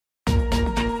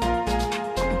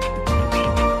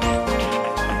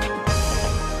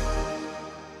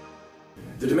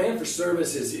The demand for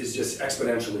service is just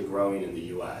exponentially growing in the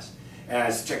U.S.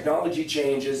 As technology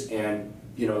changes and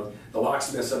the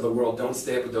locksmiths of the world don't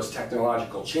stay up with those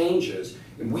technological changes,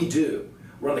 and we do.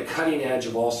 We're on the cutting edge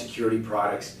of all security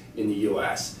products in the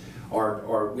U.S. We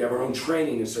have our own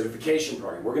training and certification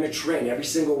program. We're going to train every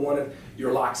single one of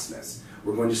your locksmiths.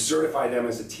 We're going to certify them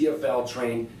as a TFL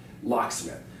trained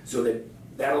locksmith, so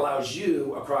that allows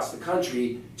you across the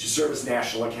country to service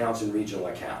national accounts and regional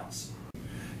accounts.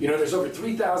 There's over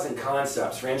 3,000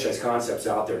 concepts, franchise concepts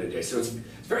out there today, so it's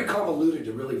very convoluted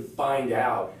to really find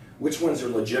out which ones are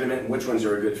legitimate and which ones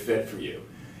are a good fit for you.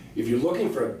 If you're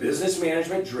looking for a business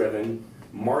management driven,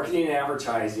 marketing and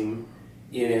advertising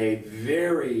in a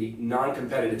very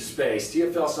non-competitive space,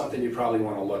 TFL is something you probably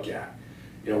want to look at.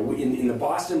 In the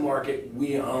Boston market,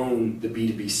 we own the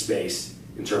B2B space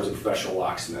in terms of professional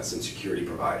locksmiths and security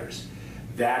providers.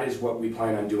 That is what we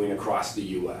plan on doing across the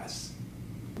U.S.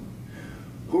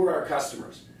 Who are our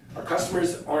customers? Our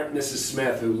customers aren't Mrs.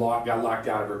 Smith who got locked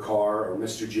out of her car, or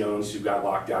Mr. Jones who got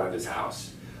locked out of his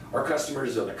house. Our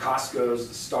customers are the Costco's,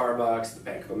 the Starbucks, the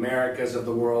Bank of America's of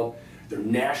the world. They're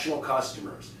national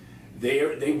customers.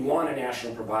 They want a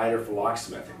national provider for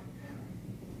locksmithing.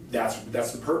 That's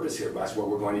the purpose here. That's what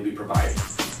we're going to be providing.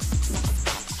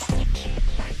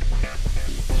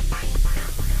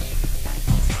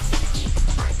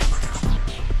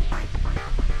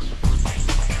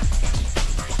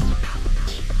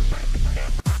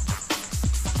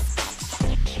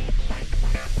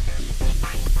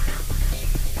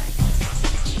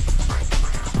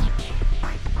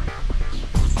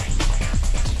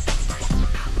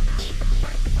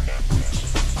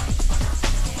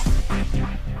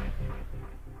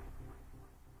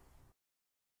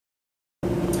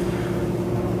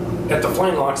 At the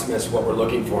Flying Locksmiths, what we're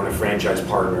looking for in a franchise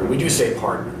partner, and we do say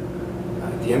partner.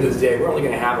 At the end of the day, we're only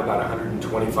going to have about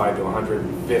 125 to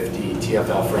 150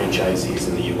 TFL franchisees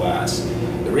in the U.S.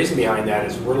 The reason behind that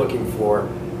is we're looking for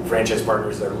franchise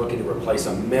partners that are looking to replace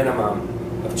a minimum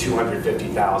of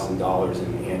 $250,000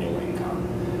 in annual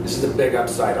income. This is a big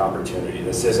upside opportunity.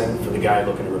 This isn't for the guy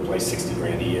looking to replace 60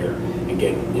 grand a year and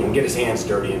get his hands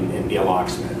dirty and be a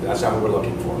locksmith. That's not what we're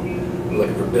looking for. We're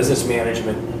looking for business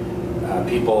management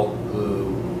people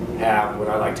who have what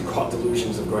I like to call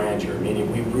delusions of grandeur, meaning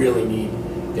we really need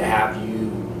to have you,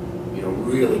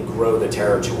 really grow the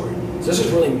territory. So this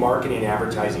is really marketing and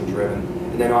advertising driven,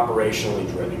 and then operationally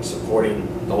driven, supporting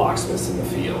the locksmiths in the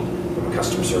field from a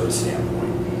customer service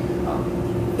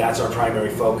standpoint. That's our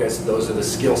primary focus. Those are the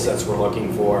skill sets we're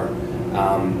looking for.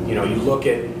 You look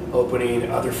at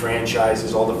opening other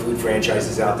franchises, all the food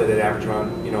franchises out there that average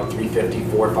around $350,000,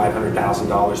 $400,000,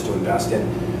 $500,000 to invest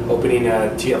in. Opening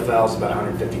a TFL is about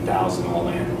 $150,000 all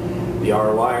in. The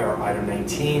ROI, or item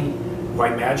 19,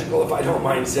 quite magical if I don't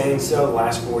mind saying so. The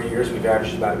last 4 years we've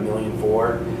averaged about $1.4 million,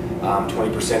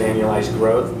 20% annualized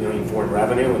growth, $1.4 million in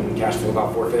revenue, and cash flow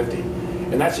about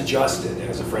 $450,000. And that's adjusted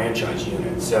as a franchise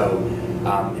unit. So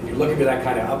if you're looking for that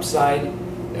kind of upside,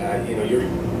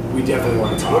 we definitely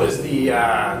want to talk.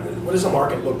 What does the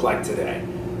market look like today?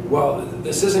 Well,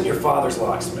 this isn't your father's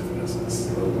locksmith business.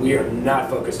 We are not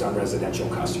focused on residential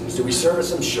customers. Do we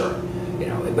service them? Sure.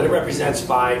 But it represents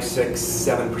 5, 6,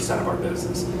 7% of our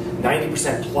business.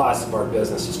 90% plus of our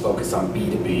business is focused on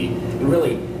B2B and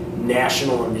really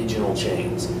national and regional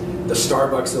chains. The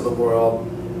Starbucks of the world,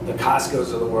 the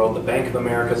Costco's of the world, the Bank of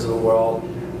America's of the world,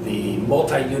 the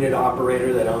multi-unit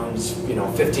operator that owns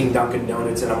 15 Dunkin'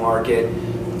 Donuts in a market.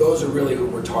 Those are really who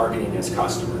we're targeting as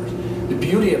customers. The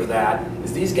beauty of that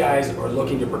is these guys are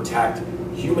looking to protect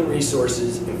human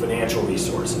resources and financial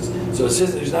resources. So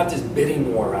there's not this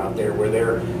bidding war out there where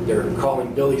they're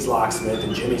calling Billy's Locksmith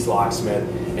and Jimmy's Locksmith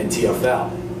and TFL.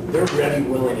 They're ready,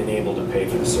 willing, and able to pay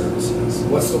for the services.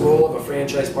 What's the role of a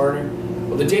franchise partner?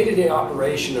 Well, the day-to-day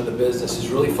operation of the business is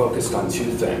really focused on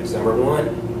two things. Number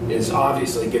one is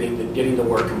obviously getting the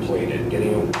work completed,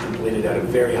 getting it completed at a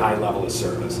very high level of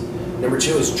service. Number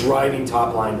two is driving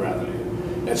top-line revenue.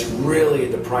 That's really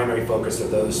the primary focus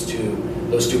of those two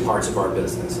parts of our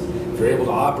business. If you're able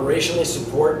to operationally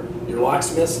support your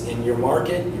locksmiths in your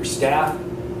market, your staff,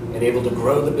 and able to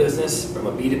grow the business from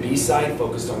a B2B side,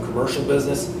 focused on commercial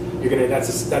business,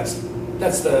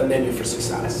 that's the menu for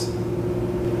success.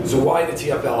 So why the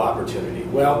TFL opportunity?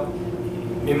 Well,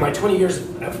 in my 25 years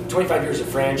of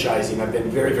franchising, I've been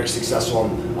very, very successful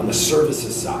on the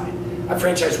services side. I've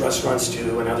franchised restaurants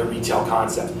too and other retail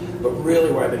concepts, but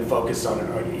really where I've been focused on,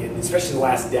 especially the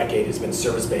last decade, has been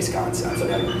service-based concepts. I've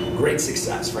had great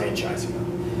success franchising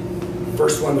them.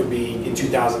 First one would be in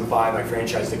 2005, I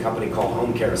franchised a company called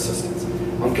Home Care Assistants.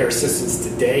 Home care assistance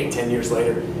today, 10 years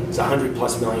later, is a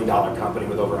 $100+ million company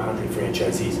with over 100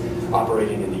 franchisees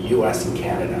operating in the US and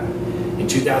Canada. In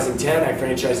 2010, I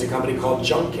franchised a company called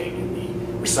Junk King in the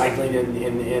recycling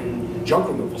and junk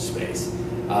removal space.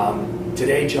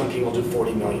 Today, Junk King will do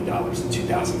 $40 million in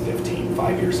 2015,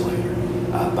 5 years later.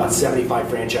 About 75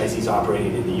 franchisees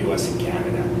operating in the US and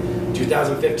Canada.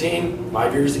 2015,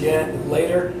 5 years again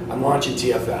later, I'm launching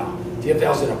TFL.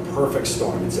 TFL is in a perfect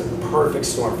storm. It's a perfect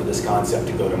storm for this concept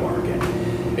to go to market.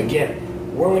 Again,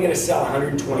 we're only going to sell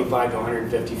 125 to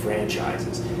 150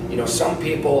 franchises. You know, some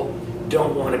people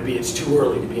don't want to be, it's too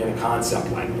early to be in a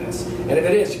concept like this. And if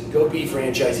it is, go be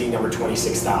franchisee number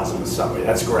 26,000 with Subway.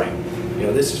 That's great. You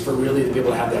know, this is for really the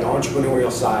people that have that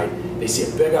entrepreneurial side. They see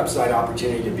a big upside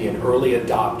opportunity to be an early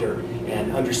adopter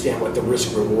and understand what the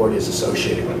risk reward is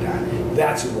associated with that.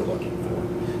 That's who we're looking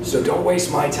for. So don't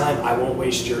waste my time. I won't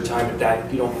waste your time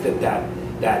if you don't fit that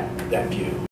view.